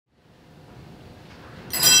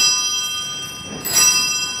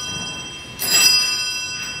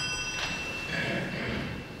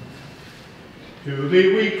To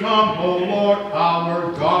thee we come, O Lord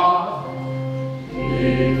our God.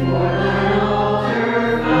 Before thine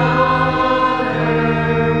altar, Father,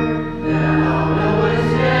 thou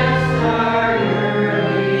knowest best our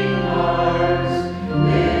yearning hearts.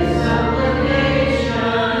 This supplication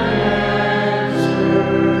answer.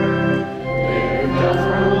 Lift up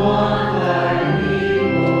from one thy need,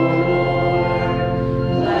 O Lord.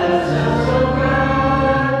 Bless us, O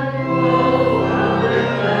God, O Father,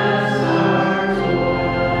 bless our toil.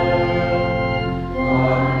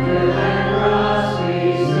 Under thy cross we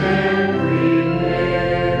stand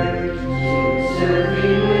prepared to serve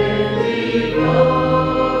thee with devotion,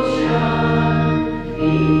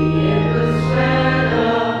 be it with sweat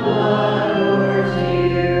of blood or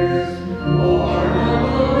tears, or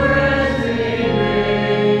humble resignation.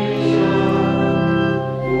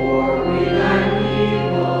 For we thy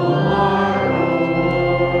people are, O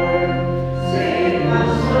Lord. Save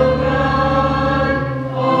us, O God,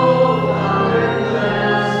 O Father,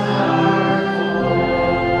 bless our toil.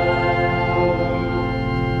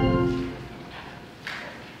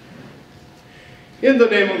 In the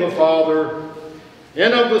name of the Father,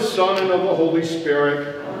 and of the Son, and of the Holy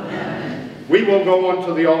Spirit, we will go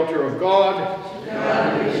unto the altar of God.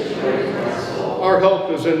 Our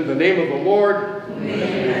help is in the name of the Lord.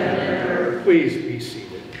 Please be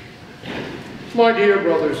seated. My dear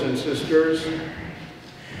brothers and sisters,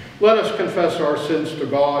 let us confess our sins to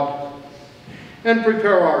God and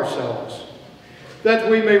prepare ourselves that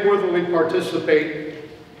we may worthily participate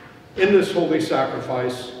in this holy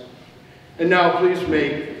sacrifice. And now please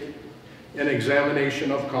make an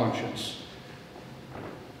examination of conscience.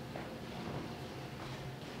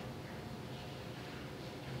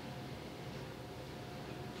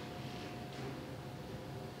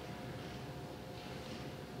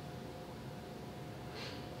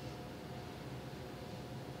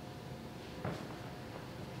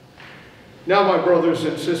 Now, my brothers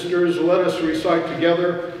and sisters, let us recite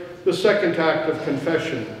together the second act of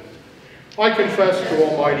confession. I confess to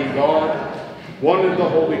Almighty God, one in the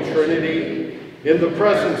Holy Trinity, in the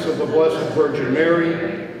presence of the Blessed Virgin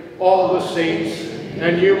Mary, all the saints,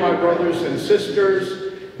 and you, my brothers and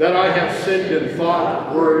sisters, that I have sinned in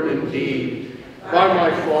thought, word, and deed, by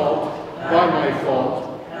my fault, by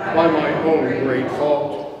my own great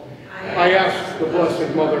fault. I ask the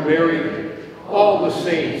Blessed Mother Mary, all the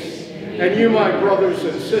saints, and you, my brothers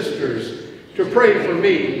and sisters, to pray for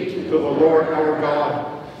me to the Lord our God.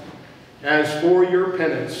 As for your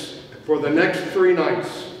penance for the next 3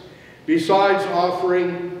 nights, besides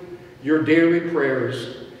offering your daily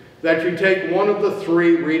prayers, that you take one of the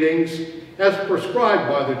 3 readings as prescribed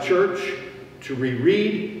by the Church to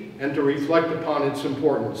reread and to reflect upon its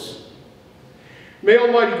importance. May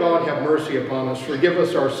Almighty God have mercy upon us, forgive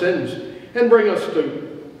us our sins, and bring us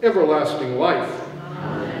to everlasting life.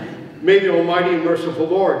 May the Almighty and merciful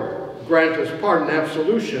Lord grant us pardon,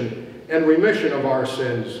 absolution, and remission of our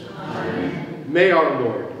sins. Amen. May our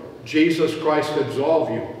Lord Jesus Christ absolve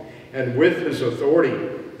you, and with his authority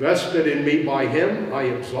vested in me by him, I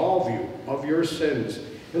absolve you of your sins.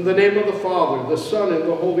 In the name of the Father, the Son, and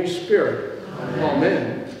the Holy Spirit. Amen.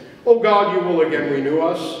 Amen. O God, you will again renew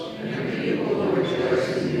us. And people will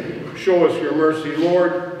rejoice in you. Show us your mercy,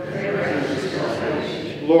 Lord.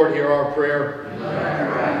 Lord, hear our prayer.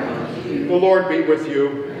 The Lord be with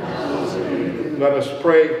you. Let us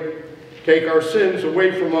pray. Take our sins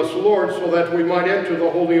away from us, Lord, so that we might enter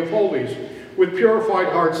the Holy of Holies with purified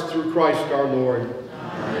hearts through Christ our Lord.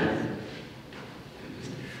 Amen.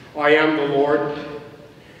 I am the Lord.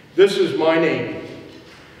 This is my name.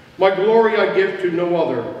 My glory I give to no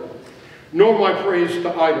other, nor my praise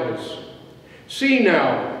to idols. See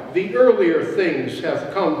now, the earlier things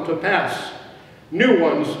have come to pass. New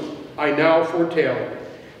ones I now foretell.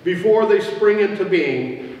 Before they spring into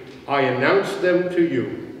being, I announce them to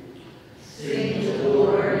you. Sing to the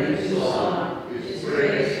Lord a new song, his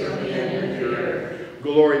praise from the end of the earth.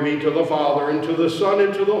 Glory be to the Father, and to the Son,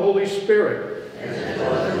 and to the Holy Spirit. As it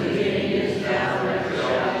was in the beginning, is now, and ever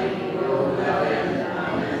shall be, world without end.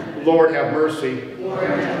 Amen. Lord have mercy. Lord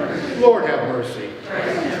have mercy. Lord have mercy.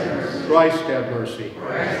 Christ have mercy. Christ have mercy.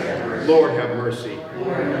 Christ have mercy. Lord have mercy.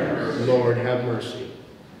 Lord have mercy. Lord have mercy.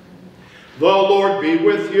 The Lord be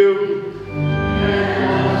with you. And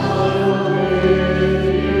also with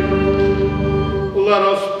you. Let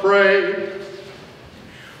us pray.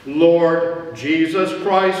 Lord Jesus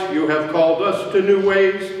Christ, you have called us to new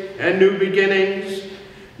ways and new beginnings.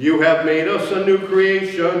 You have made us a new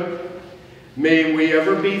creation. May we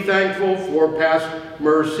ever be thankful for past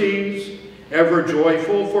mercies, ever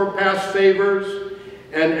joyful for past favors,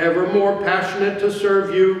 and ever more passionate to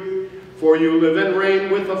serve you. For you live and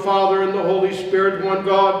reign with the Father and the Holy Spirit, one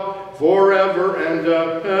God, forever and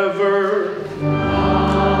ever.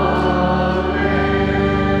 Amen.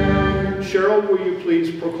 Cheryl, will you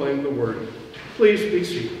please proclaim the word? Please be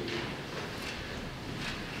seated.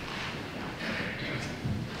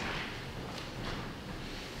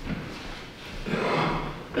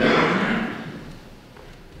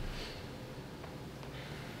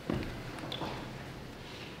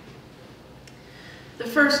 The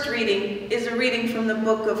first reading is a reading from the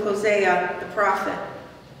book of Hosea the prophet.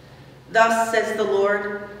 Thus says the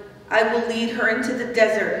Lord, I will lead her into the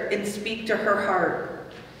desert and speak to her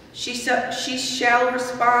heart. She shall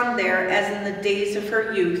respond there as in the days of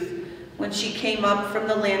her youth, when she came up from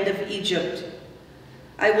the land of Egypt.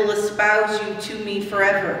 I will espouse you to me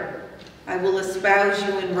forever. I will espouse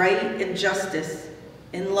you in right and justice,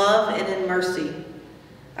 in love and in mercy.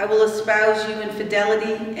 I will espouse you in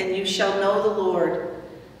fidelity, and you shall know the Lord.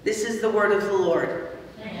 This is the word of the Lord.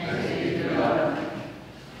 Thanks be to God.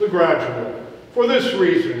 The gradual. For this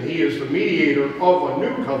reason, he is the mediator of a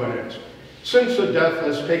new covenant, since a death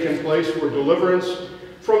has taken place for deliverance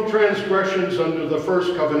from transgressions under the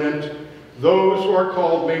first covenant, those who are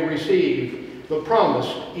called may receive the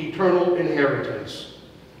promised eternal inheritance.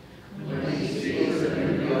 When he speaks of a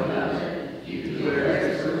new covenant, he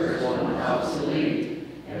declares the first one obsolete,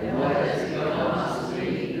 and what has become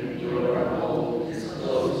obsolete and pure of old is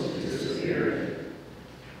close to disappearing.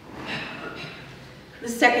 The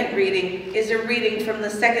second reading is a reading from the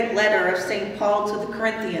second letter of St. Paul to the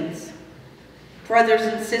Corinthians. Brothers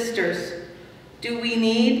and sisters, do we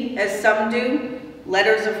need, as some do,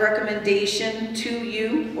 letters of recommendation to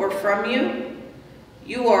you or from you?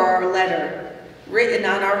 You are our letter, written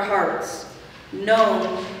on our hearts,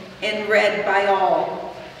 known and read by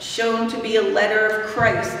all, shown to be a letter of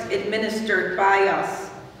Christ administered by us,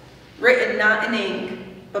 written not in ink,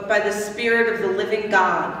 but by the Spirit of the living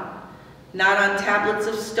God, not on tablets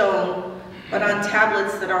of stone, but on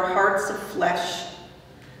tablets that are hearts of flesh.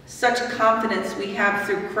 Such confidence we have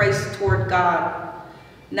through Christ toward God,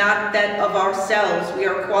 not that of ourselves we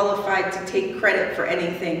are qualified to take credit for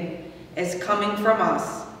anything as coming from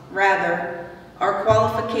us. Rather, our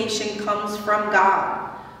qualification comes from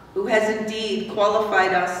God, who has indeed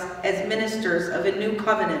qualified us as ministers of a new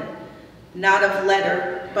covenant, not of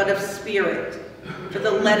letter, but of spirit. For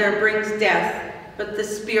the letter brings death, but the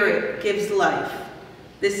Spirit gives life.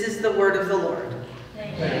 This is the word of the Lord.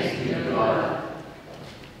 Thanks be to God.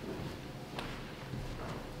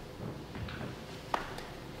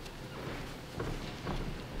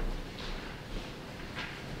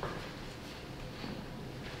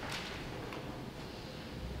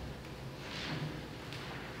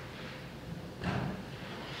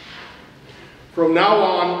 From now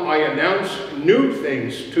on, I announce new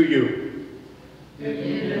things to you.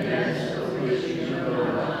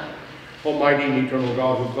 Almighty and eternal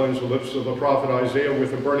God, who cleansed the lips of the prophet Isaiah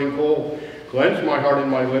with a burning coal, cleanse my heart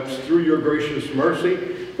and my lips through your gracious mercy,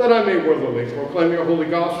 that I may worthily proclaim your holy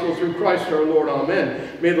gospel through Christ our Lord.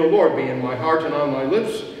 Amen. May the Lord be in my heart and on my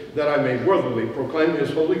lips, that I may worthily proclaim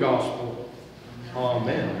his holy gospel.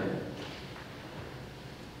 Amen.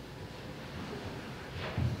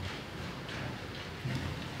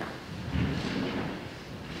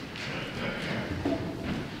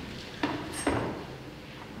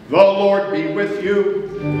 The Lord be with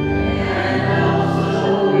you. And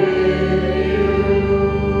also with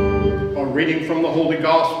you. A reading from the Holy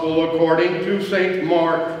Gospel according to St.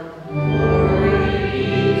 Mark. Glory be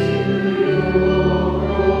to you,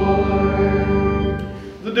 Lord.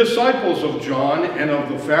 The disciples of John and of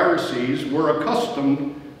the Pharisees were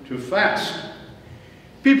accustomed to fast.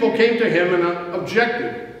 People came to him and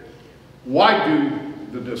objected, "Why do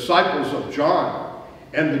the disciples of John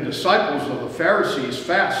and the disciples of the Pharisees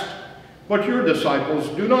fast, but your disciples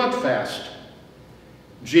do not fast?"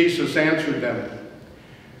 Jesus answered them,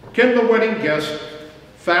 "Can the wedding guests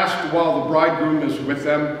fast while the bridegroom is with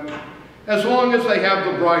them? As long as they have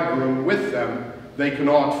the bridegroom with them, they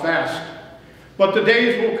cannot fast. But the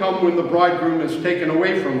days will come when the bridegroom is taken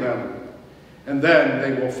away from them, and then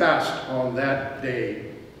they will fast on that day.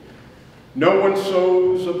 No one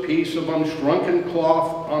sews a piece of unshrunken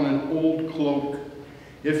cloth on an old cloak.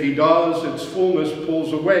 If he does, its fullness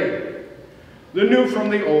pulls away the new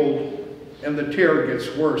from the old, and the tear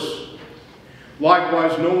gets worse.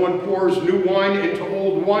 Likewise, no one pours new wine into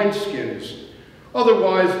old wineskins.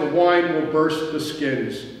 Otherwise, the wine will burst the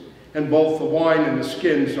skins, and both the wine and the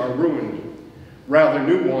skins are ruined. Rather,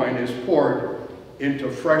 new wine is poured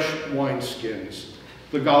into fresh wineskins."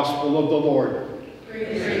 The Gospel of the Lord.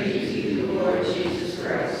 Praise be to you, Lord Jesus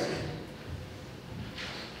Christ.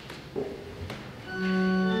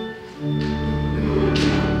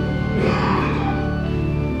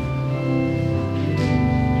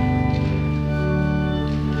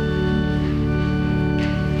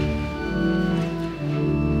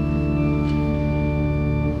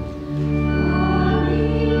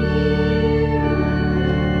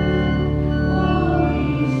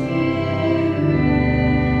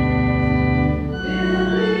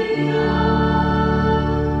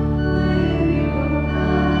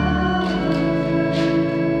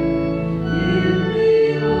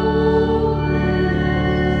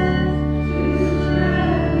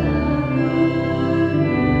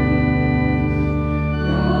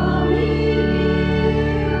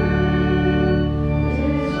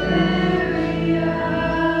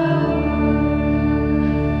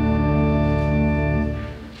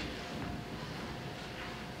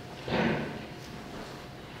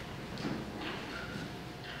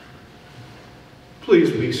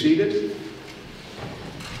 Please be seated.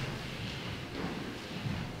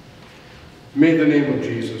 May the name of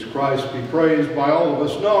Jesus Christ be praised by all of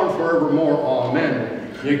us now and forevermore.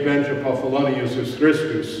 Amen. Niech będzie pochwalony Jezus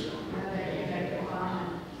Chrystus.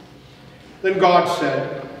 Then God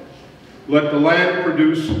said, "Let the land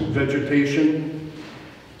produce vegetation,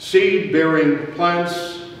 seed-bearing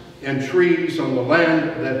plants and trees on the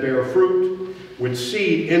land that bear fruit, with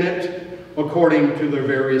seed in it, according to their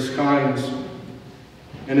various kinds."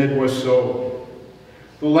 And it was so.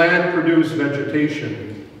 The land produced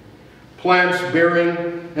vegetation, plants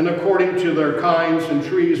bearing and according to their kinds, and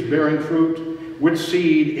trees bearing fruit with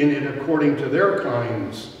seed in it according to their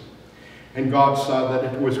kinds. And God saw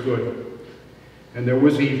that it was good. And there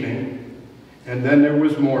was evening, and then there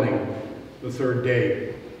was morning, the third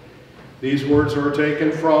day. These words are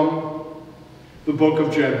taken from the book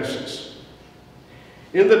of Genesis.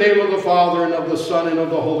 In the name of the Father, and of the Son, and of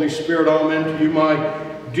the Holy Spirit, amen. To you, my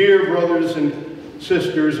dear brothers and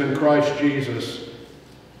sisters in Christ Jesus.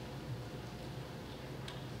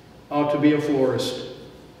 To be a florist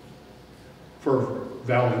for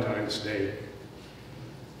Valentine's Day.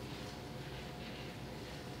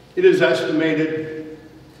 It is estimated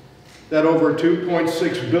that over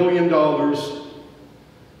 $2.6 billion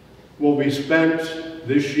will be spent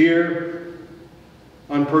this year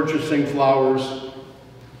on purchasing flowers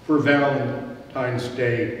for Valentine's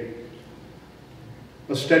Day.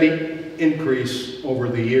 A steady increase over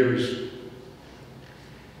the years.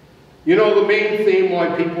 You know, the main theme why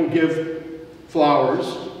people give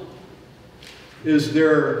flowers is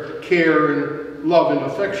their care and love and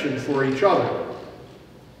affection for each other.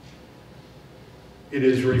 It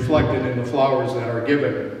is reflected in the flowers that are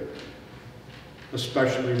given,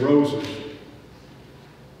 especially roses.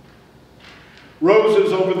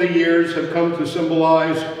 Roses over the years have come to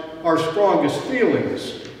symbolize our strongest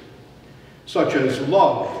feelings, such as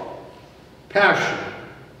love, passion,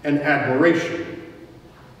 and admiration,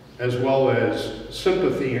 as well as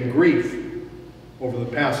sympathy and grief over the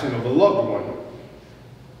passing of a loved one.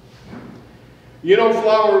 You know,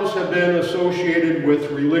 flowers have been associated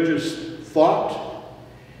with religious thought,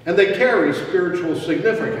 and they carry spiritual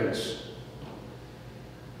significance.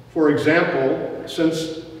 For example,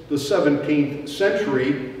 since the 17th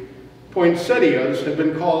century, poinsettias have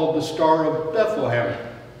been called the Star of Bethlehem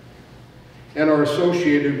and are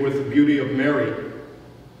associated with the beauty of Mary,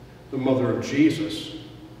 the mother of Jesus.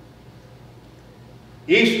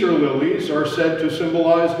 Easter lilies are said to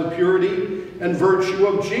symbolize the purity and virtue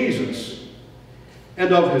of Jesus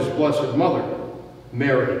and of his blessed mother,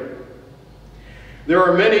 Mary. There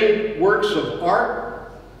are many works of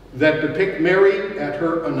art that depict Mary at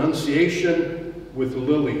her Annunciation with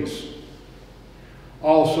lilies.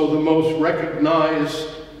 Also, the most recognized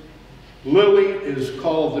lily is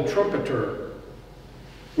called the trumpeter,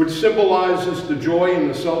 which symbolizes the joy and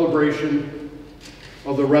the celebration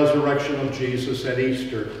of the resurrection of Jesus at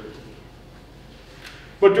Easter.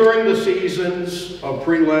 But during the seasons of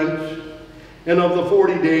pre-Lent and of the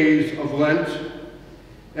 40 days of Lent,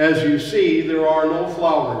 as you see, there are no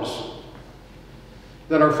flowers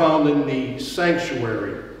that are found in the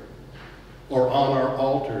sanctuary or on our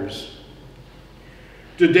altars.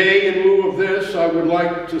 Today, in lieu of this, I would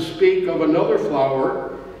like to speak of another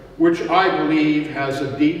flower which I believe has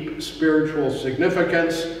a deep spiritual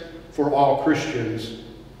significance for all Christians,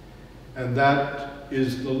 and that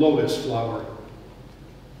is the lotus flower.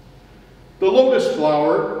 The lotus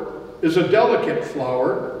flower is a delicate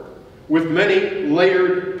flower with many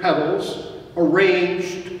layered petals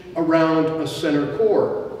arranged around a center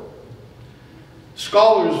core.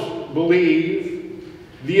 Scholars believe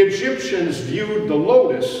the Egyptians viewed the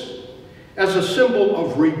lotus as a symbol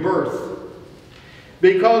of rebirth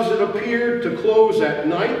because it appeared to close at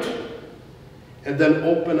night and then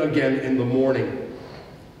open again in the morning.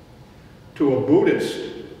 To a Buddhist,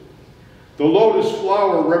 the lotus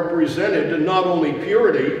flower represented not only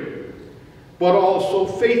purity, but also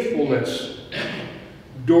faithfulness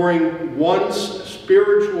during one's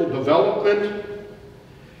spiritual development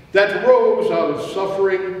that rose out of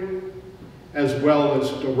suffering as well as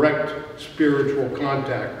direct spiritual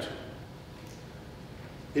contact.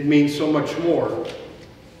 It means so much more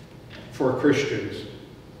for Christians.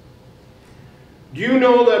 Do you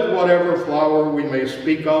know that whatever flower we may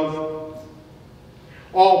speak of,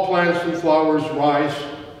 all plants and flowers rise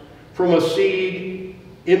from a seed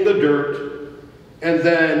in the dirt and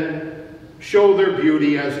then show their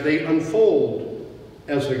beauty as they unfold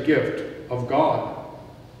as a gift of God?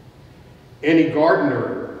 Any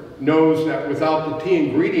gardener knows that without the key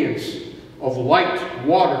ingredients of light,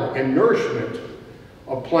 water, and nourishment,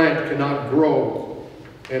 a plant cannot grow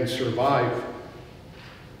and survive.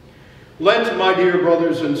 Lent, my dear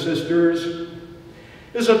brothers and sisters,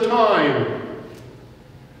 is a time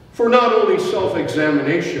for not only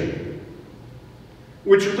self-examination,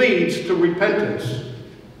 which leads to repentance,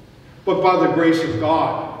 but by the grace of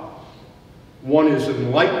God, one is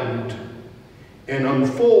enlightened and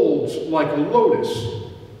unfolds like a lotus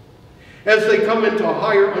as they come into a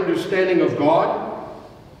higher understanding of God,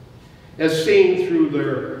 as seen through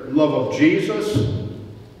their love of Jesus,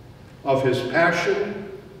 of his passion,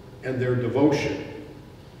 and their devotion.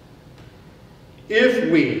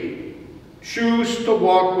 If we choose to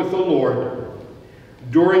walk with the Lord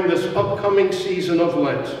during this upcoming season of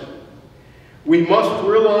Lent, we must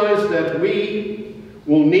realize that we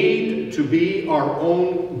will need to be our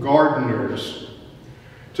own gardeners,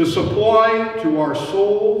 to supply to our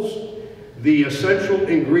souls the essential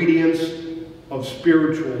ingredients of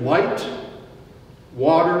spiritual light,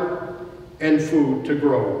 water, and food to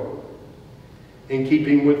grow. In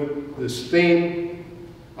keeping with this theme,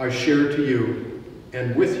 I share to you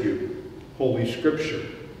and with you Holy Scripture.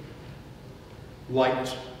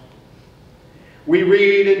 Light. We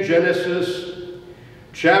read in Genesis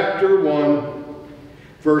chapter 1,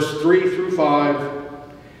 verse 3 through 5,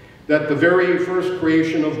 that the very first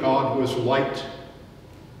creation of God was light.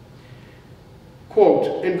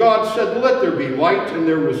 Quote, "And God said, 'Let there be light,' and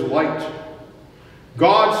there was light.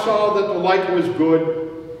 God saw that the light was good,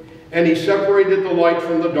 and he separated the light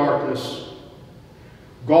from the darkness.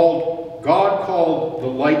 God called the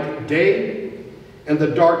light day, and the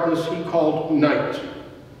darkness he called night.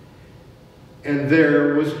 And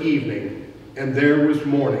there was evening, and there was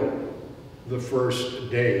morning, the first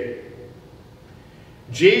day."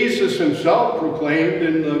 Jesus himself proclaimed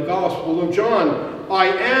in the Gospel of John, "I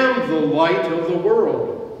am the light of the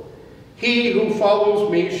world. He who follows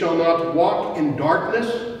me shall not walk in darkness,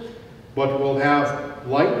 but will have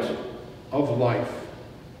light of life."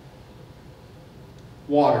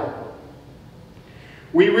 Water.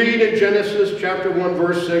 We read in Genesis chapter 1,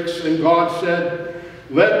 verse 6, "And God said,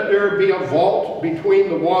 'Let there be a vault between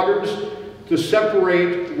the waters to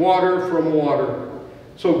separate water from water.'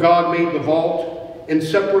 So God made the vault and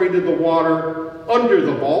separated the water under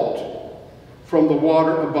the vault from the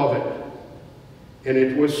water above it. And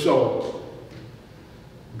it was so.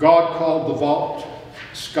 God called the vault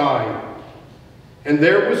sky. And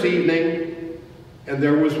there was evening, and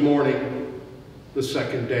there was morning, the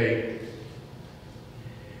second day."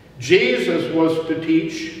 Jesus was to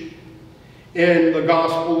teach in the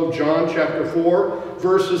Gospel of John, chapter 4,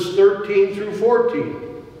 verses 13 through 14.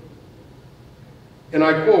 And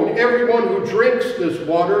I quote, "Everyone who drinks this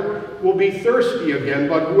water will be thirsty again,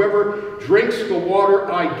 but whoever drinks the water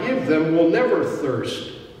I give them will never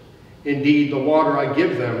thirst. Indeed, the water I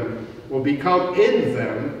give them will become in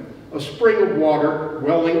them a spring of water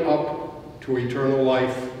welling up to eternal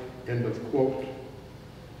life." End of quote.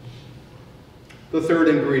 The third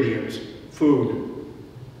ingredient, food.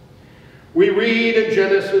 We read in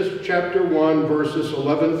Genesis chapter 1, verses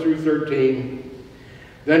 11 through 13,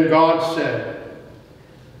 "Then God said,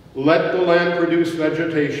 'Let the land produce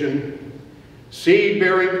vegetation,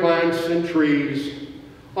 seed-bearing plants and trees,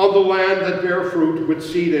 on the land that bear fruit with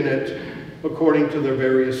seed in it, according to their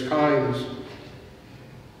various kinds.'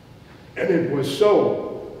 And it was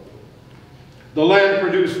so. The land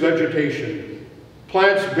produced vegetation,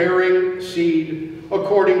 plants bearing seed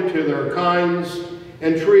according to their kinds,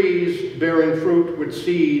 and trees bearing fruit with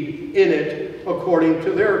seed in it according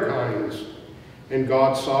to their kinds. And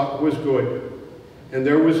God saw it was good. And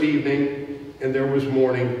there was evening, and there was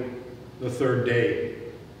morning, the third day."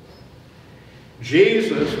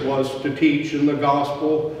 Jesus was to teach in the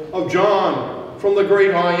Gospel of John from the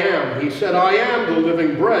great I Am. He said, "I am the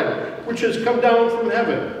living bread, which has come down from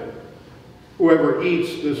heaven. Whoever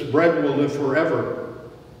eats this bread will live forever.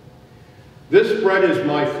 This bread is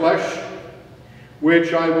my flesh,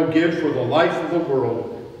 which I will give for the life of the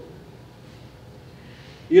world."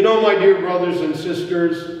 You know, my dear brothers and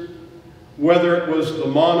sisters, whether it was the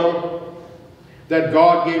manna that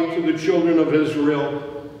God gave to the children of Israel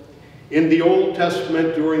in the Old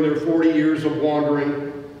Testament during their 40 years of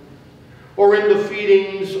wandering, or in the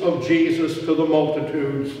feedings of Jesus to the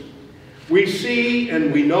multitudes, we see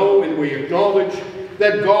and we know and we acknowledge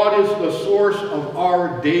that God is the source of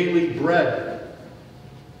our daily bread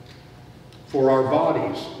for our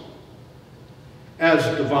bodies as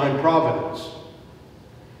divine providence.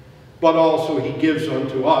 But also he gives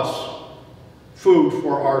unto us food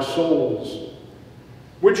for our souls,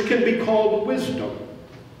 which can be called wisdom,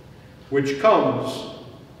 which comes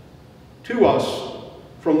to us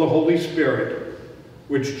from the Holy Spirit,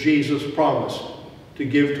 which Jesus promised to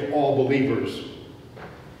give to all believers.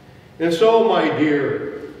 And so, my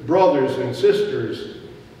dear brothers and sisters,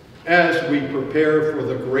 as we prepare for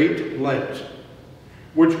the great Lent,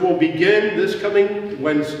 which will begin this coming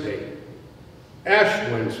Wednesday,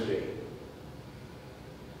 Ash Wednesday.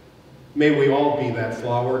 May we all be that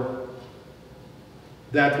flower,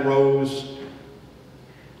 that rose,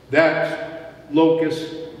 that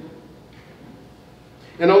locust,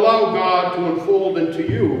 and allow God to unfold into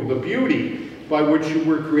you the beauty by which you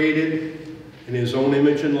were created in his own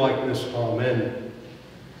image and likeness. Amen.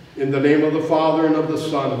 In the name of the Father, and of the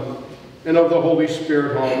Son, and of the Holy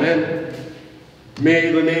Spirit. Amen.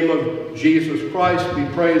 May the name of Jesus Christ be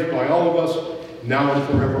praised by all of us, now and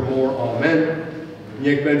forevermore. Amen.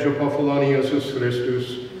 Niech będzie pochwalony Jezus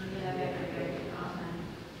Chrystus.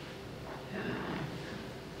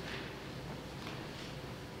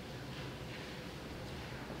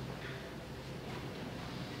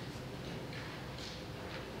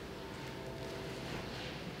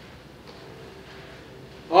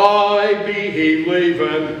 I believe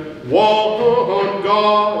and walk on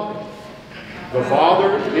God, the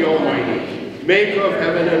Father, the Almighty, maker of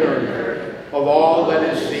heaven and earth, of all that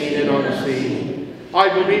is seen and unseen. I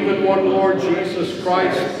believe in one Lord Jesus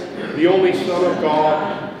Christ, the only Son of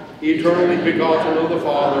God, eternally begotten of the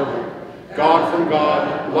Father, God from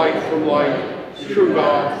God, light from light, true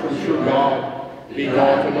God from true God,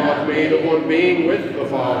 begotten, not made, of one being with the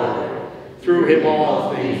Father. Through him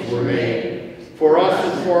all things were made. For us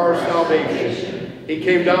and for our salvation, he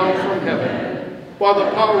came down from heaven. By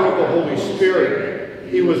the power of the Holy Spirit,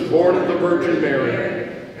 he was born of the Virgin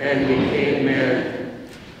Mary, and became man.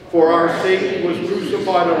 For our sake he was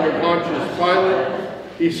crucified under Pontius Pilate.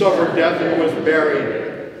 He suffered death and was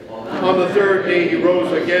buried. On the third day he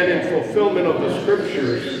rose again in fulfillment of the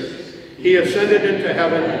Scriptures. He ascended into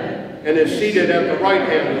heaven and is seated at the right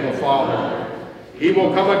hand of the Father. He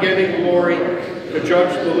will come again in glory to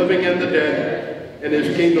judge the living and the dead, and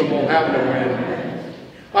his kingdom will have no end.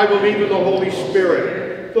 I believe in the Holy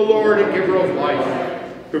Spirit, the Lord and giver of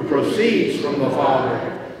life, who proceeds from the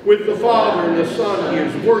Father. With the Father and the Son he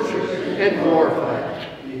is worshipped and glorified.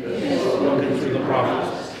 Spoken through the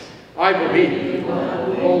prophets. I believe in the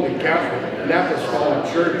Holy Catholic and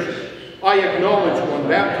Apostolic Church. I acknowledge one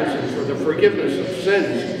baptism for the forgiveness of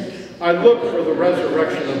sins. I look for the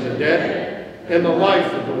resurrection of the dead and the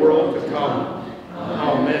life of the world to come.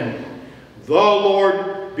 Amen. The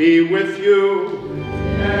Lord be with you.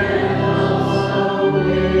 And also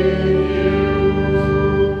with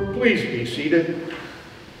you. Please be seated.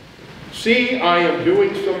 See, I am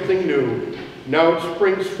doing something new. Now it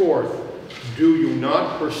springs forth. Do you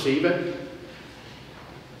not perceive it?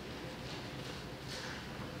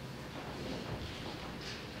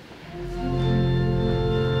 Thank you.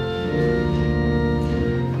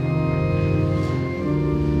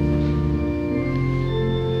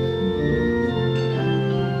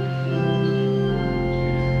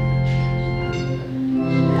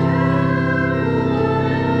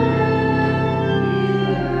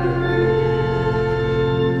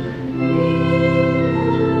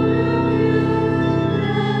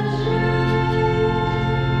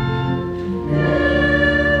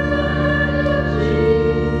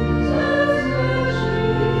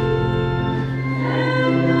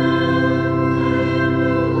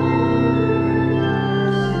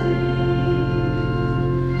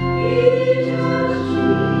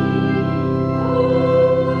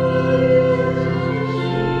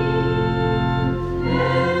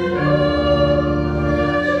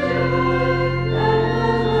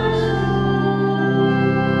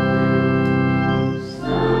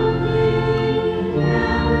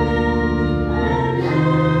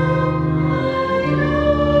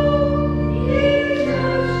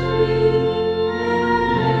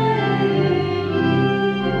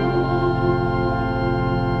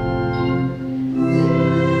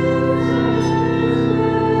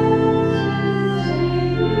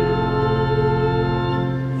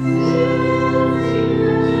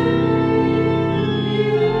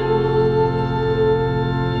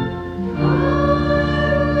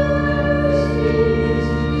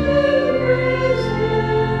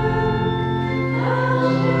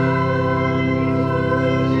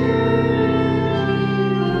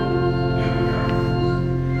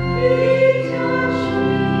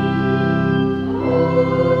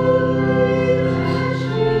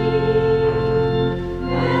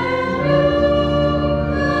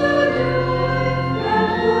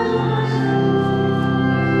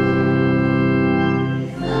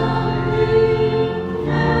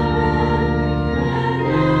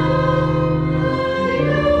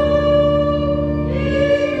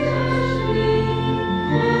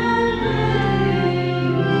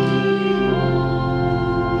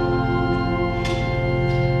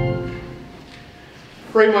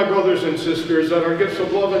 Pray, my brothers and sisters, that our gifts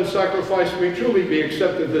of love and sacrifice may truly be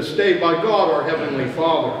accepted this day by God, our Heavenly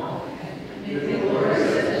Father. May the Lord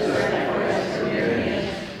accept the sacrifice from your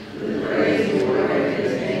hands, for the praise and glory of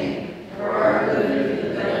his name, for our good and for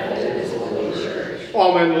the benefit of his holy church.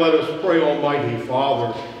 Amen. Let us pray, Almighty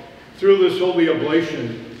Father. Through this holy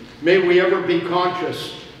oblation, may we ever be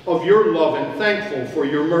conscious of your love and thankful for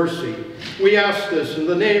your mercy. We ask this in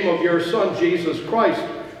the name of your Son, Jesus Christ,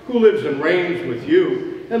 who lives and reigns with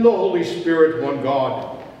you and the Holy Spirit, one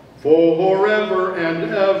God, forever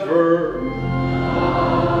and ever. Amen.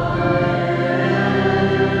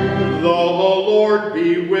 The Lord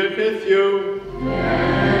be with you.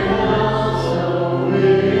 And also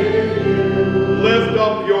with you. Lift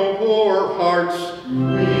up your hearts. We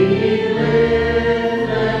lift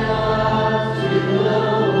them up to the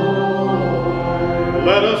Lord.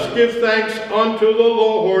 Let us give thanks unto the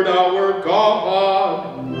Lord our God.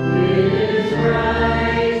 It is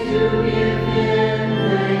right to give him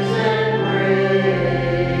thanks and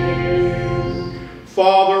praise.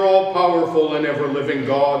 Father, all-powerful and ever-living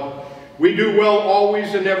God, we do well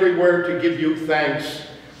always and everywhere to give you thanks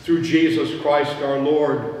through Jesus Christ our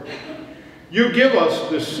Lord. You give us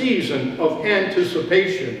the season of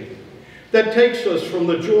anticipation that takes us from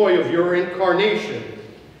the joy of your incarnation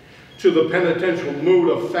to the penitential mood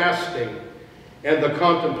of fasting and the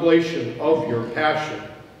contemplation of your passion.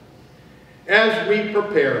 As we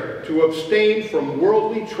prepare to abstain from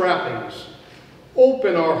worldly trappings,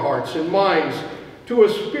 open our hearts and minds to a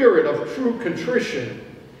spirit of true contrition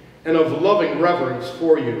and of loving reverence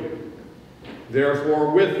for you. Therefore,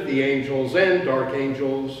 with the angels and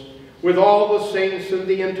archangels, with all the saints and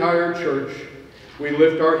the entire church, we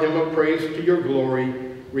lift our hymn of praise to your glory,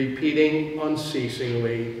 repeating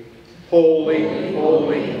unceasingly, Holy,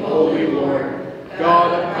 holy, holy Lord,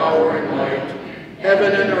 God of power and might,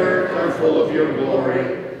 heaven and earth are full of your glory.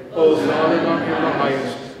 Hosanna in the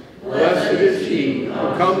highest. Blessed is he who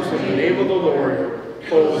comes in the name of the Lord.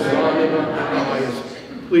 Hosanna in the highest.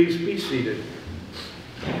 Please be seated.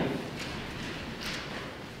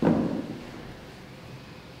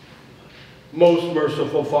 Most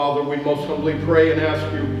merciful Father, we most humbly pray and ask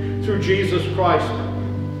you, through Jesus Christ,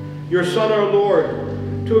 your Son, our Lord,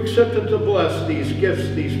 to accept and to bless these gifts,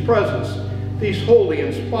 these presents, these holy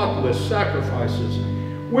and spotless sacrifices,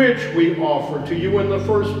 which we offer to you in the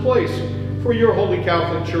first place for your holy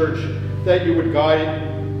Catholic Church, that you would guide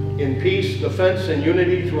in peace, defense, and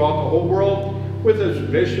unity throughout the whole world with its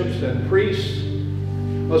bishops and priests,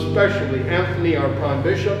 especially Anthony, our prime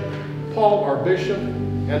bishop, Paul, our bishop,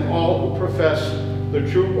 and all who profess the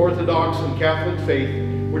true Orthodox and Catholic faith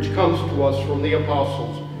which comes to us from the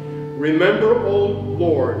apostles. Remember, O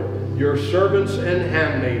Lord, your servants and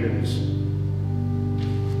handmaidens.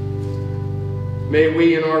 May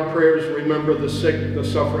we in our prayers remember the sick, the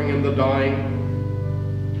suffering, and the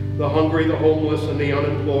dying, the hungry, the homeless, and the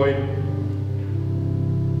unemployed.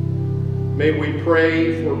 May we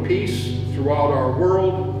pray for peace throughout our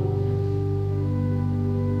world.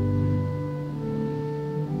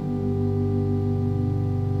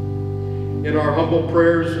 In our humble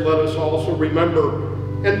prayers, let us also remember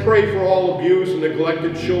and pray for all abused and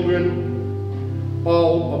neglected children,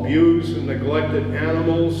 all abused and neglected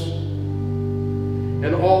animals,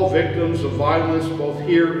 and all victims of violence both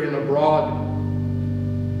here and abroad.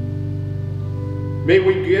 May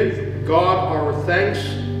we give God our thanks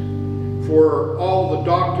for all the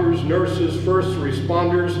doctors, nurses, first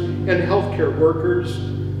responders, and healthcare workers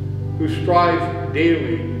who strive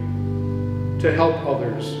daily to help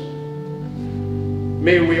others.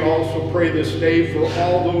 May we also pray this day for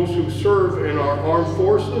all those who serve in our armed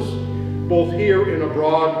forces, both here and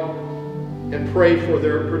abroad, and pray for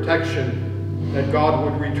their protection, that God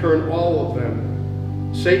would return all of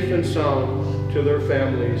them safe and sound to their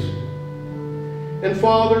families. And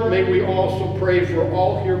Father, may we also pray for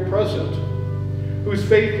all here present, whose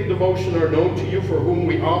faith and devotion are known to you, for whom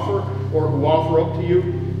we offer, or who offer up to you,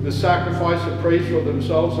 the sacrifice of praise for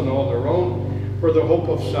themselves and all their own, for the hope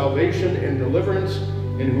of salvation and deliverance,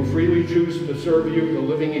 and who freely choose to serve you, the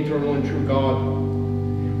living, eternal, and true God.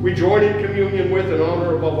 We join in communion with and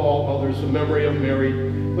honor above all others the memory of Mary,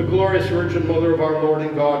 the glorious Virgin Mother of our Lord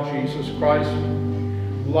and God, Jesus Christ.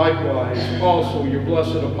 Likewise, also your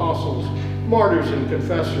blessed apostles, martyrs, and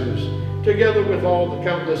confessors, together with all the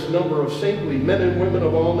countless number of saintly men and women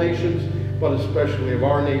of all nations, but especially of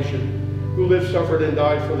our nation, who lived, suffered, and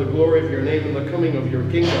died for the glory of your name and the coming of your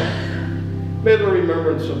kingdom. May the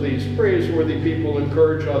remembrance of these praiseworthy people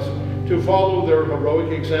encourage us to follow their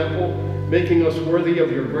heroic example, making us worthy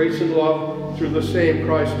of your grace and love, through the same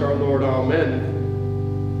Christ our Lord. Amen.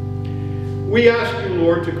 We ask you,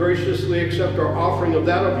 Lord, to graciously accept our offering of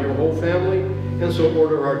that of your whole family, and so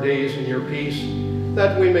order our days in your peace,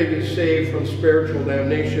 that we may be saved from spiritual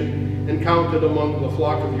damnation and counted among the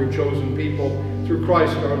flock of your chosen people, through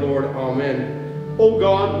Christ our Lord. Amen. O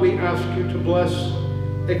God, we ask you to bless,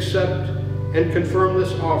 accept, and confirm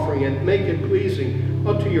this offering, and make it pleasing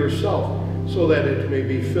unto yourself, so that it may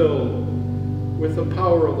be filled with the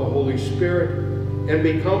power of the Holy Spirit, and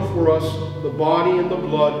become for us the body and the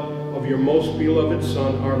blood of your most beloved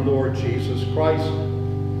Son, our Lord Jesus Christ.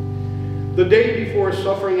 The day before his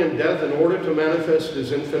suffering and death, in order to manifest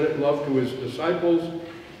his infinite love to his disciples,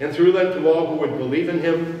 and through them to all who would believe in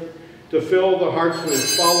him, to fill the hearts of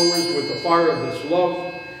his followers with the fire of this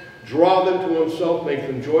love, draw them to himself, make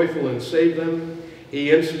them joyful, and save them, he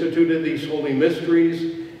instituted these holy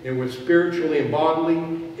mysteries, and with spiritually and bodily,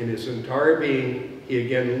 in his entire being, he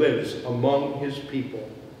again lives among his people.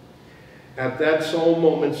 At that solemn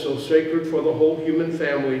moment, so sacred for the whole human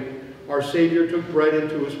family, our Savior took bread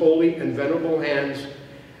into his holy and venerable hands,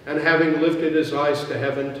 and having lifted his eyes to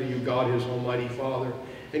heaven, to you, God, his almighty Father,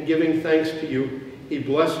 and giving thanks to you, he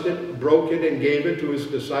blessed it, broke it, and gave it to his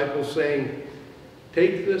disciples, saying,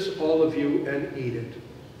 "Take this, all of you, and eat it,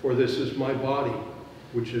 for this is my body,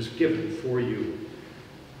 which is given for you."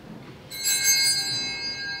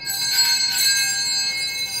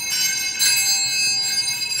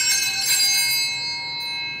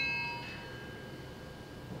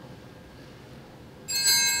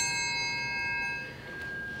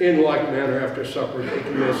 In like manner, after supper,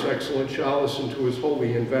 taking this excellent chalice into his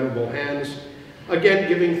holy and venerable hands, again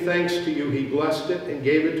giving thanks to you, he blessed it and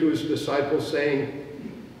gave it to his disciples, saying,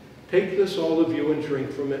 "Take this, all of you, and drink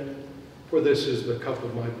from it, for this is the cup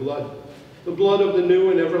of my blood, the blood of the new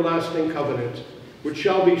and everlasting covenant, which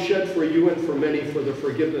shall be shed for you and for many for the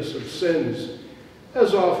forgiveness of sins.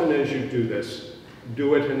 As often as you do this,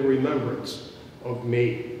 do it in remembrance of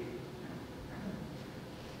me."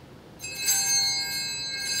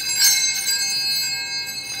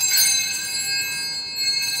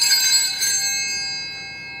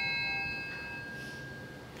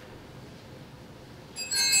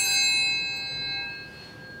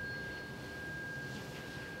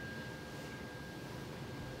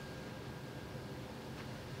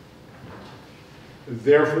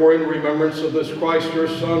 Therefore, in remembrance of this Christ, your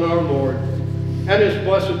Son, our Lord, and his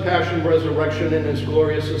blessed passion, resurrection, and his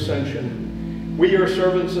glorious ascension, we, your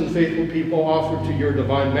servants and faithful people, offer to your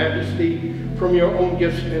divine majesty from your own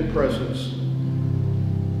gifts and presents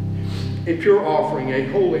a pure offering, a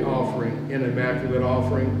holy offering, an immaculate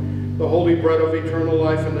offering, the holy bread of eternal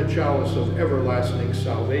life and the chalice of everlasting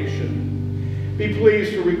salvation. Be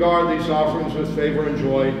pleased to regard these offerings with favor and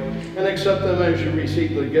joy, and accept them as you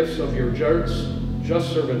receive the gifts of your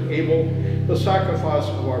just servant Abel, the sacrifice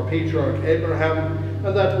of our patriarch Abraham,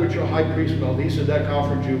 and that which your high priest Melchizedek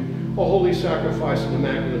offered you, a holy sacrifice and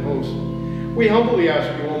immaculate host. We humbly ask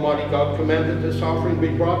you, Almighty God, command that this offering be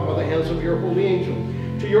brought by the hands of your holy angel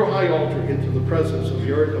to your high altar into the presence of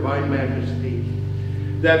your divine majesty,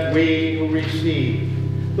 that we who receive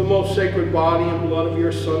the most sacred body and blood of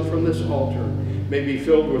your Son from this altar may be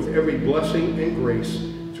filled with every blessing and grace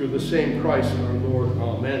through the same Christ our Lord.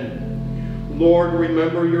 Amen. Lord,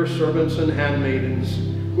 remember your servants and handmaidens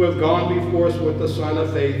who have gone before us with the sign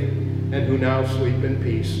of faith and who now sleep in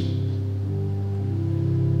peace.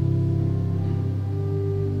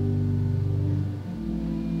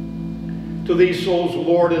 To these souls,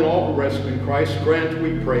 Lord, and all who rest in Christ, grant,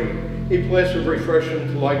 we pray, a place of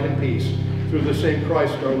refreshment, light, and peace through the same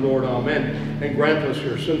Christ our Lord. Amen. And grant us,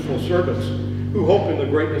 your sinful servants, who hope in the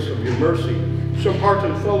greatness of your mercy, some part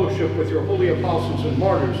in fellowship with your holy apostles and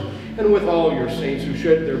martyrs, and with all your saints who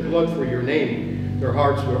shed their blood for your name. Their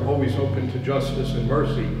hearts were always open to justice and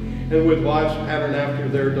mercy, and with lives patterned after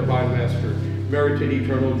their divine master, merited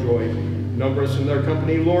eternal joy. Number us in their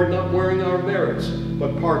company, Lord, not wearing our merits,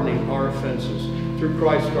 but pardoning our offenses. Through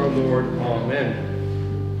Christ our Lord. Amen.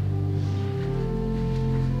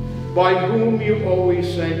 By whom you always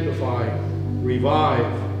sanctify, revive,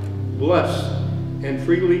 bless, and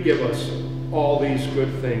freely give us all these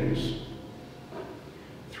good things.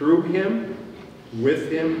 Through him, with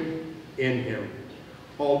him, in him.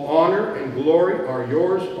 All honor and glory are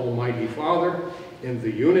yours, Almighty Father, in the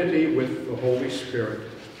unity with the Holy Spirit.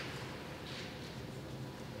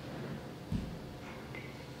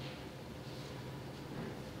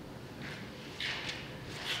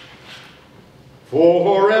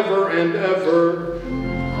 Forever and ever.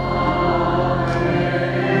 Amen.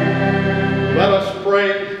 Let us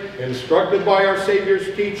pray, instructed by our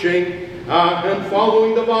Savior's teaching, and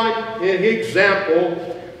following divine example,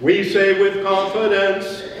 we say with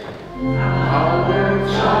confidence, Our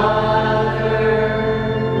Father,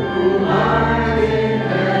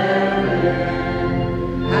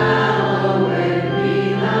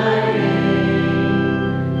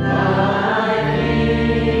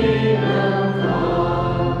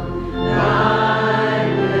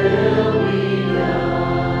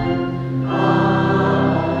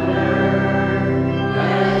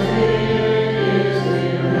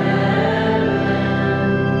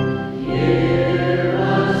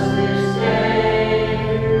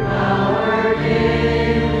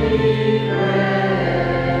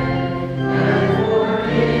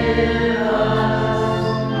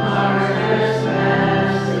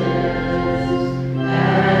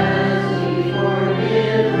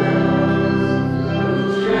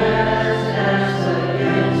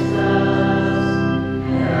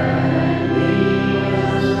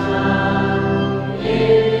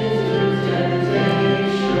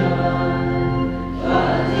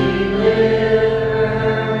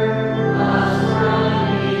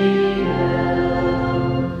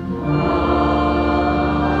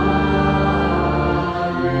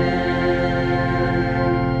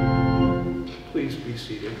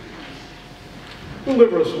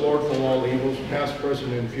 Deliver us, Lord, from all evils, past,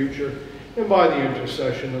 present, and future, and by the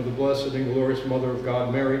intercession of the blessed and glorious Mother of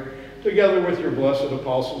God, Mary, together with your blessed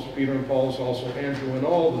apostles, Peter and Paul, also Andrew, and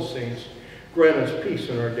all the saints, grant us peace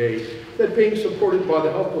in our days, that being supported by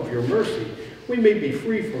the help of your mercy, we may be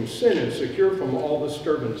free from sin and secure from all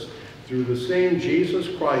disturbance, through the same Jesus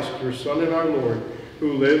Christ, your Son and our Lord,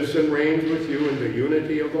 who lives and reigns with you in the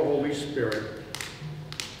unity of the Holy Spirit,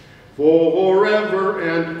 forever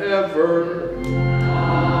and ever. Amen.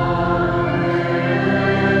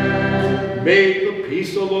 May the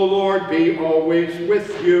peace of the Lord be always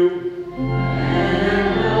with you.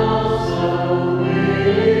 And also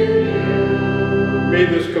with you. May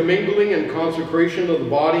this commingling and consecration of the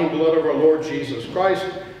body and blood of our Lord Jesus Christ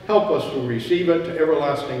help us to receive it to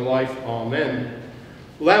everlasting life. Amen.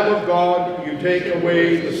 Lamb of God, you take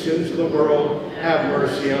away the sins of the world, have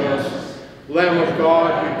mercy on us. Lamb of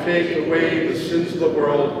God, you take away the sins of the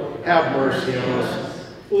world, have mercy on us.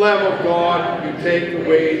 Lamb of God, you take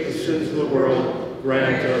away the sins of the world,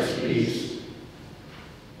 grant us peace.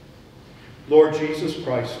 Lord Jesus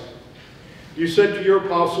Christ, you said to your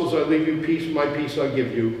apostles, I leave you peace, my peace I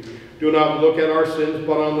give you. Do not look at our sins,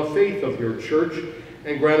 but on the faith of your church,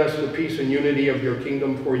 and grant us the peace and unity of your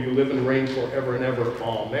kingdom, for you live and reign forever and ever.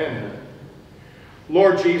 Amen.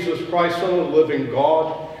 Lord Jesus Christ, Son of the living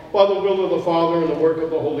God, by the will of the Father and the work of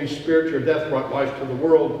the Holy Spirit, your death brought life to the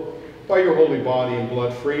world. By your holy body and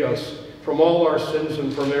blood, free us from all our sins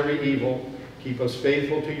and from every evil. Keep us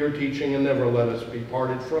faithful to your teaching and never let us be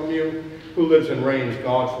parted from you, who lives and reigns,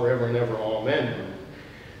 God, forever and ever. Amen.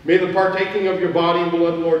 May the partaking of your body and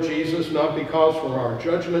blood, Lord Jesus, not be cause for our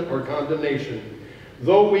judgment or condemnation.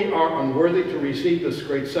 Though we are unworthy to receive this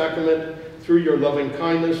great sacrament, through your loving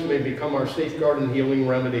kindness may become our safeguard and healing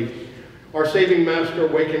remedy. Our saving Master,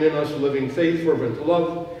 awaken in us living faith, fervent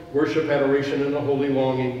love, worship, adoration, and a holy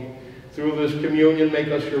longing. Through this communion, make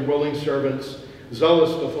us your willing servants,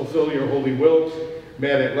 zealous to fulfill your holy will. May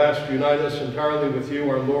it at last unite us entirely with you,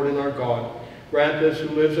 our Lord and our God. Grant us, who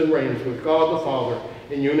lives and reigns with God the Father,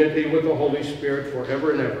 in unity with the Holy Spirit,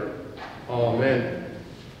 forever and ever. Amen.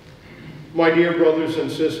 My dear brothers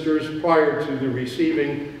and sisters, prior to the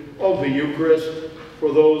receiving of the Eucharist,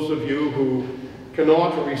 for those of you who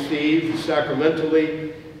cannot receive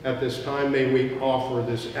sacramentally, at this time may we offer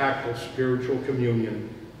this act of spiritual communion.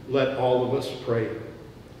 Let all of us pray.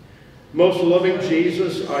 Most loving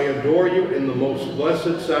Jesus, I adore you in the most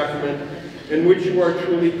blessed sacrament in which you are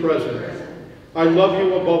truly present. I love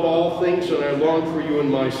you above all things, and I long for you in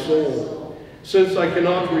my soul. Since I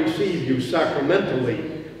cannot receive you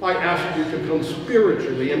sacramentally, I ask you to come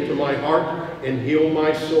spiritually into my heart and heal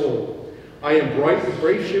my soul. I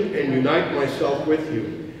embrace you and unite myself with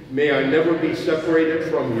you. May I never be separated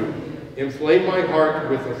from you. Inflame my heart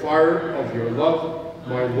with the fire of your love,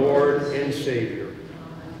 my Lord and Savior.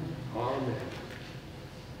 Amen.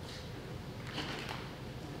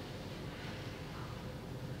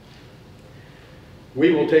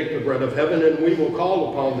 We will take the bread of heaven and we will call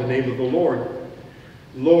upon the name of the Lord.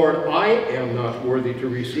 Lord, I am not worthy to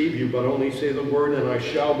receive you, but only say the word and I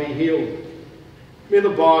shall be healed. May the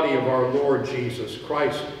body of our Lord Jesus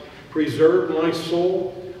Christ preserve my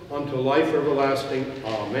soul unto life everlasting.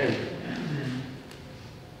 Amen.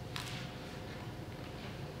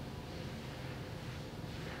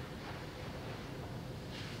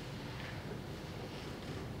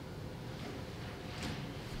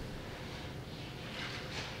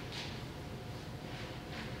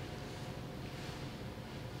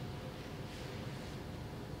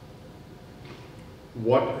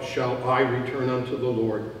 What shall I return unto the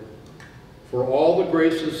Lord? For all the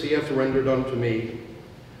graces he hath rendered unto me,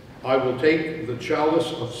 I will take the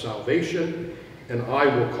chalice of salvation, and I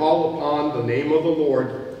will call upon the name of the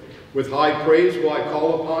Lord. With high praise will I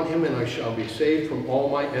call upon him, and I shall be saved from all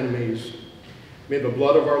my enemies. May the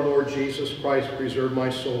blood of our Lord Jesus Christ preserve my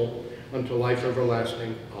soul unto life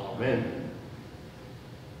everlasting. Amen.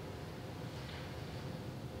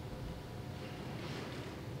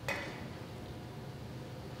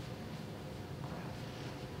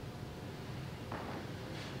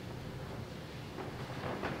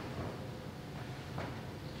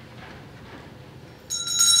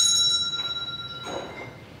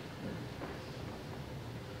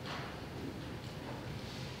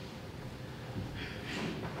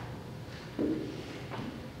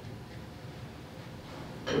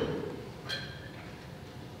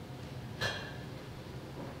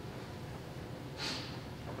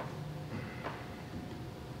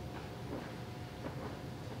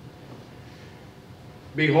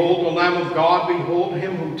 Behold the Lamb of God, behold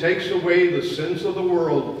him who takes away the sins of the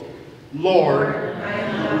world. Lord, I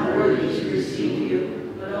am not worthy to receive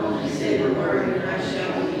you, but only say the word and I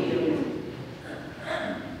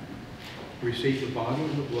Receive the body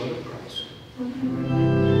and the blood of Christ.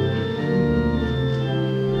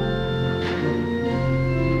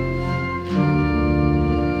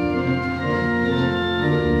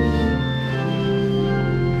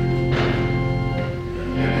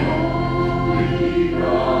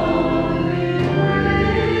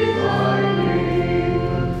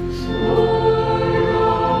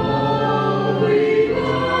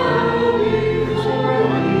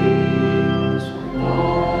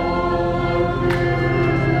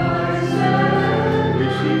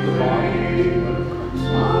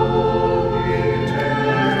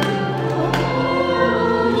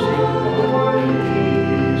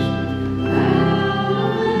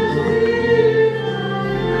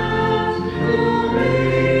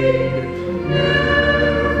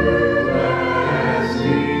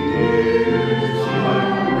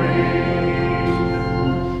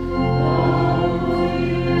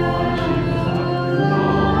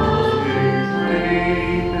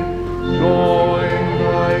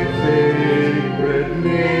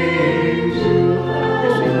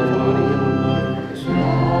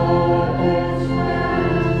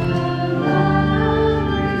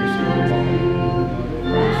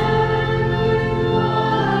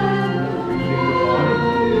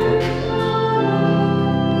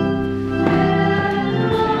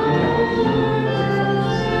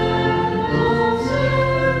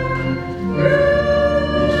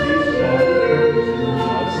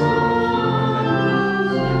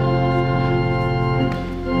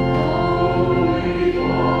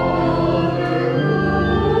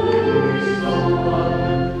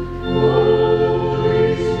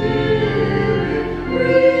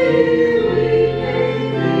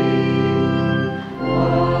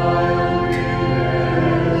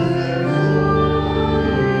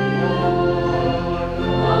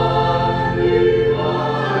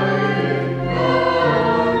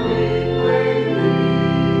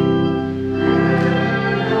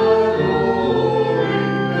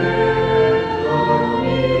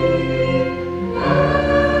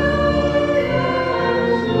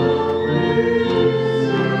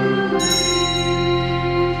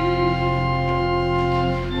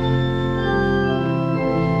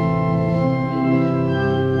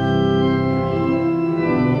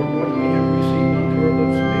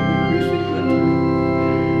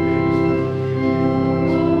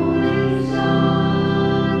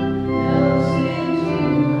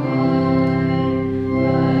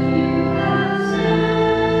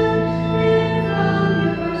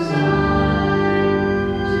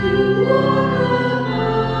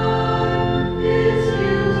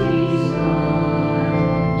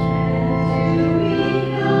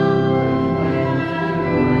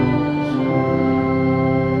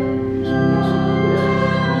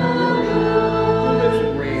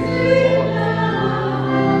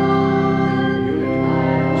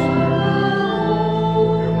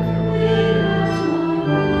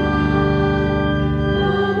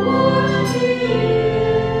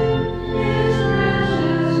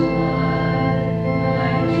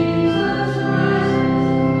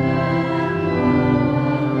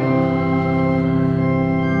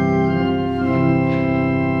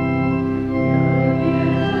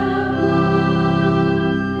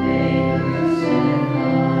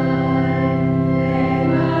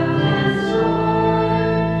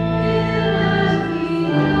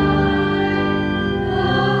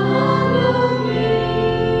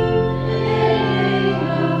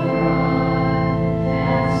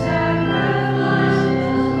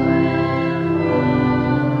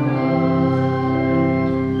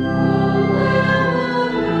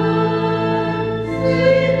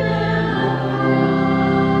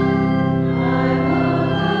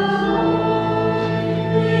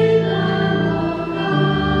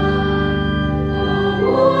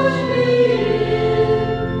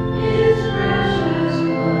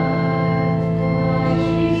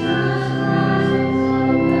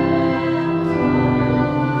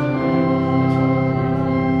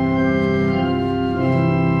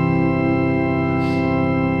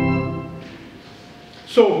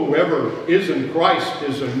 So whoever is in Christ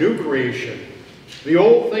is a new creation. The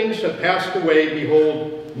old things have passed away,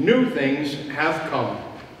 behold, new things have come.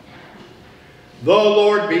 The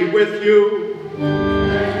Lord be with you.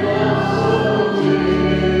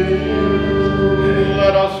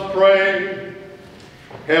 Let us pray.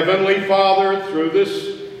 Heavenly Father, through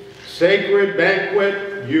this sacred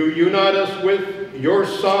banquet, you unite us with your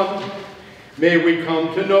Son. May we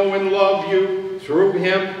come to know and love you through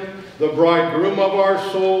him, the bridegroom of our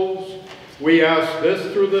souls. We ask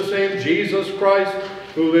this through the same Jesus Christ,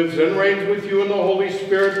 who lives and reigns with you in the Holy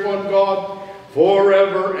Spirit, one God,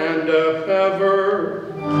 forever and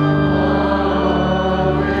ever. Amen.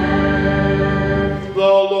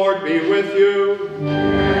 with you.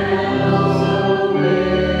 And also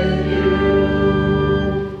with you.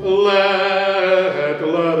 Let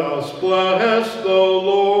us bless the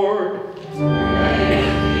Lord.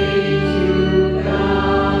 Thanks be to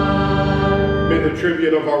God. May the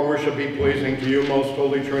tribute of our worship be pleasing to you, most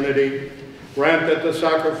holy Trinity. Grant that the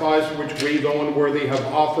sacrifice which we, though unworthy, have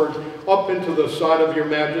offered up into the sight of your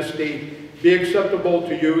majesty be acceptable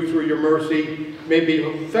to you through your mercy, may be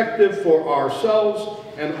effective for ourselves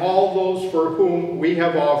and all those for whom we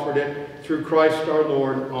have offered it, through Christ our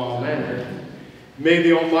Lord. Amen. May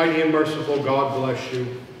the Almighty and merciful God bless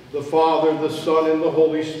you, the Father, the Son, and the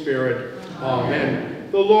Holy Spirit. Amen.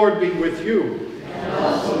 The Lord be with you. And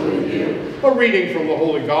also with you. A reading from the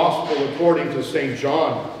Holy Gospel according to St.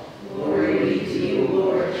 John. Glory be to you,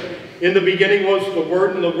 Lord. In the beginning was the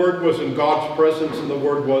Word, and the Word was in God's presence, and the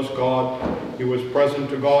Word was God. He was present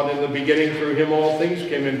to God in the beginning. Through him all things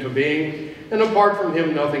came into being, and apart from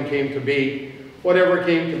him nothing came to be. Whatever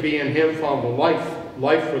came to be in him found the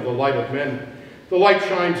life for the light of men. The light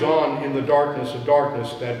shines on in the darkness of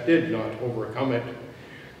darkness that did not overcome it.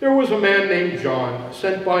 There was a man named John,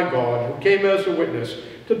 sent by God, who came as a witness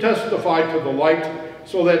to testify to the light,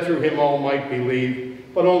 so that through him all might believe,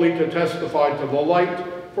 but only to testify to the light,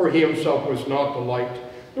 for he himself was not the light.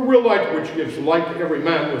 The real light which gives light to every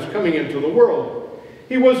man was coming into the world.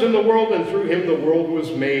 He was in the world, and through him the world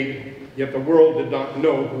was made, yet the world did not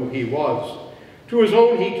know who he was. To his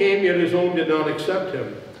own he came, yet his own did not accept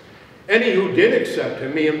him. Any who did accept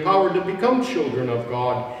him, he empowered to become children of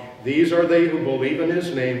God. These are they who believe in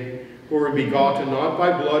his name, who were begotten not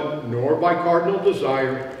by blood, nor by carnal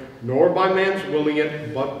desire, nor by man's willing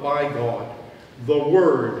it, but by God. The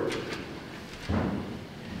Word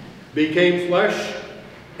became flesh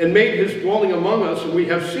and made his dwelling among us, and we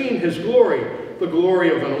have seen his glory, the glory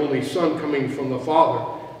of an only Son coming from the Father,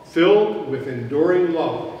 filled with enduring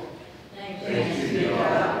love. Thanks be to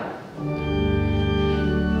God.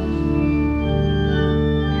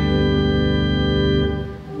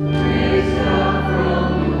 Praise God from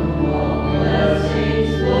whom all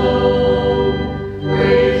blessings flow.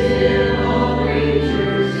 Praise him, all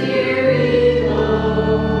creatures here below.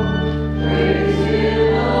 Praise him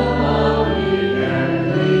above the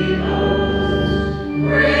heavenly hosts.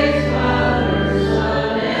 Praise Father,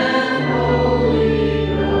 Son, and Holy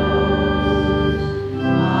Ghost.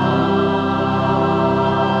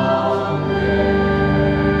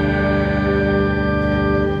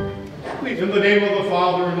 In the name of the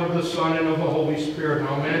Father, and of the Son, and of the Holy Spirit.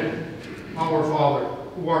 Amen. Our Father,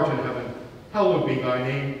 who art in heaven, hallowed be thy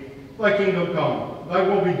name. Thy kingdom come, thy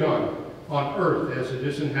will be done, on earth as it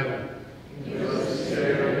is in heaven. Give us this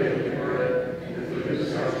day our daily bread, and forgive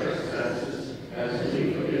us our trespasses, as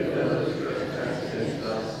we forgive those who trespass against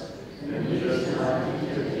us. And lead us not into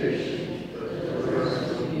temptation, but deliver us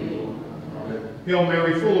from evil. Amen. Hail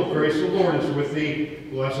Mary, full of grace, the Lord is with thee.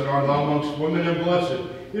 Blessed art thou amongst women, and blessed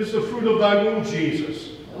is the fruit of thy womb,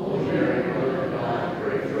 Jesus. Holy Mary, Mother of God,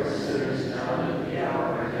 pray for us sinners now and at the hour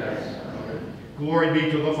of our death. Amen. Glory be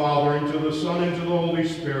to the Father, and to the Son, and to the Holy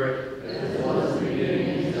Spirit. As it was in the beginning,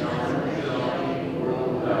 is now, and shall be, in the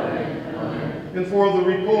world without end. Amen. And for the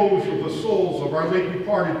repose of the souls of our late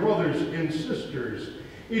departed brothers and sisters,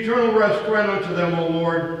 eternal rest grant unto them, O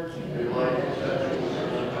Lord. And light perpetual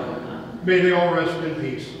shall come. May they all rest in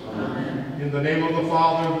peace. Amen. In the name of the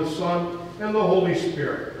Father, the Son, and the Holy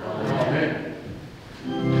Spirit. Amen.